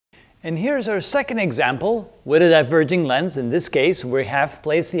And here's our second example with a diverging lens. In this case, we have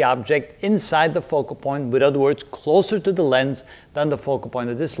placed the object inside the focal point, in other words, closer to the lens than the focal point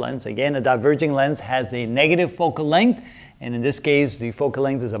of this lens. Again, a diverging lens has a negative focal length, and in this case, the focal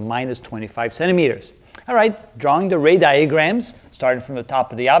length is a minus 25 centimeters. All right, drawing the ray diagrams, starting from the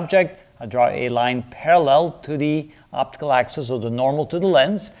top of the object, I draw a line parallel to the optical axis, or the normal to the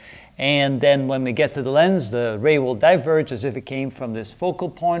lens. And then when we get to the lens, the ray will diverge as if it came from this focal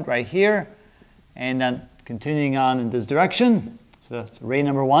point right here, and then continuing on in this direction. So that's ray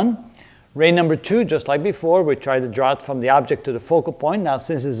number 1. Ray number 2, just like before, we try to draw it from the object to the focal point. Now,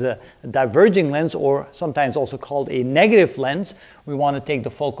 since it's a diverging lens, or sometimes also called a negative lens, we want to take the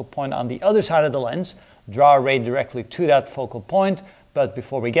focal point on the other side of the lens, draw a ray directly to that focal point. But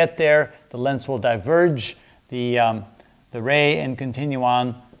before we get there, the lens will diverge the ray and continue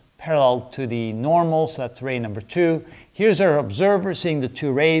on parallel to the normal, so that's ray number 2. Here's our observer seeing the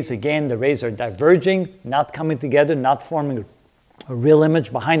two rays. Again, the rays are diverging, not coming together, not forming a real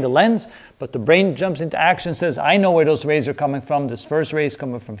image behind the lens, but the brain jumps into action and says, I know where those rays are coming from. This first ray is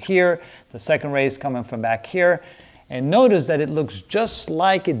coming from here, the second ray is coming from back here. And notice that it looks just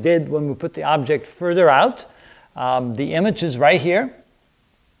like it did when we put the object further out. The image is right here.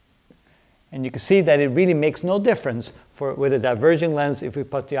 And you can see that it really makes no difference with a diverging lens if we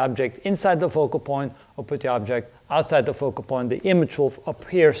put the object inside the focal point or put the object outside the focal point. The image will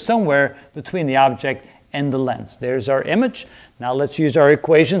appear somewhere between the object and the lens. There's our image. Now let's use our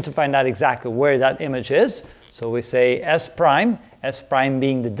equation to find out exactly where that image is. So we say S prime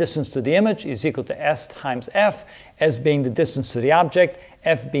being the distance to the image, is equal to S times F, S being the distance to the object,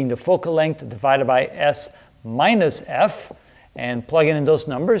 F being the focal length, divided by S minus F. And plugging in those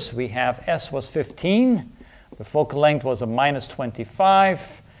numbers, we have S was 15, the focal length was a minus 25,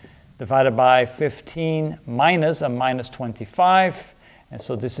 divided by 15 minus a minus 25. And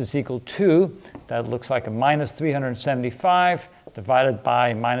so this is equal to, that looks like a minus 375, divided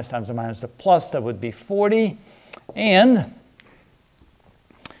by minus times a minus the plus, that would be 40. And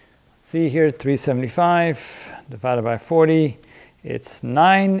see here, 375 divided by 40, it's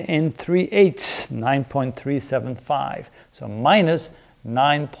 9 3/8, 9.375. So minus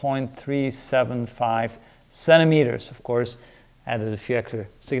 9.375 centimeters. Of course, added a few extra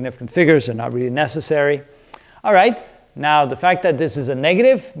significant figures, they're not really necessary. All right, now the fact that this is a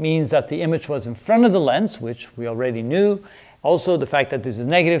negative means that the image was in front of the lens, which we already knew. Also, the fact that this is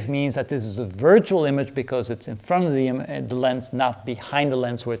negative means that this is a virtual image because it's in front of the lens, not behind the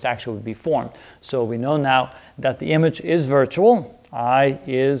lens where it actually would be formed. So we know now that the image is virtual. I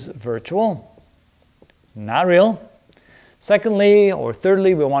is virtual, not real. Secondly, or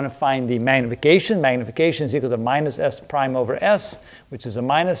thirdly, we want to find the magnification. Magnification is equal to minus S prime over S, which is a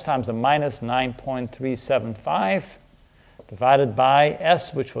minus times a minus 9.375, divided by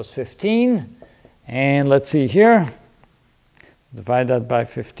S, which was 15. And let's see here. Divide that by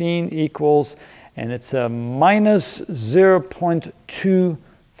 15 equals, and it's a minus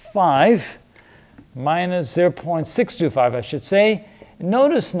 0.25, minus 0.625, I should say.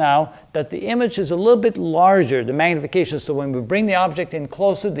 Notice now that the image is a little bit larger, the magnification. So when we bring the object in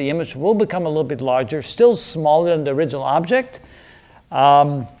closer, the image will become a little bit larger, still smaller than the original object.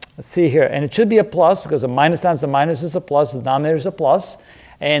 Let's see here, and it should be a plus because a minus times a minus is a plus, the denominator is a plus.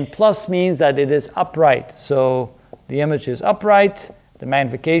 And plus means that it is upright. So the image is upright, the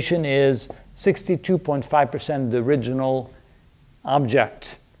magnification is 62.5% of the original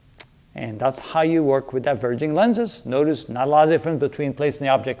object. And that's how you work with diverging lenses. Notice not a lot of difference between placing the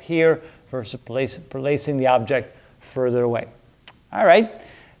object here versus placing the object further away. All right,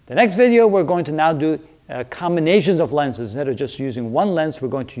 the next video we're going to now do combinations of lenses. Instead of just using one lens, we're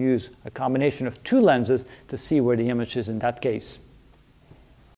going to use a combination of two lenses to see where the image is in that case.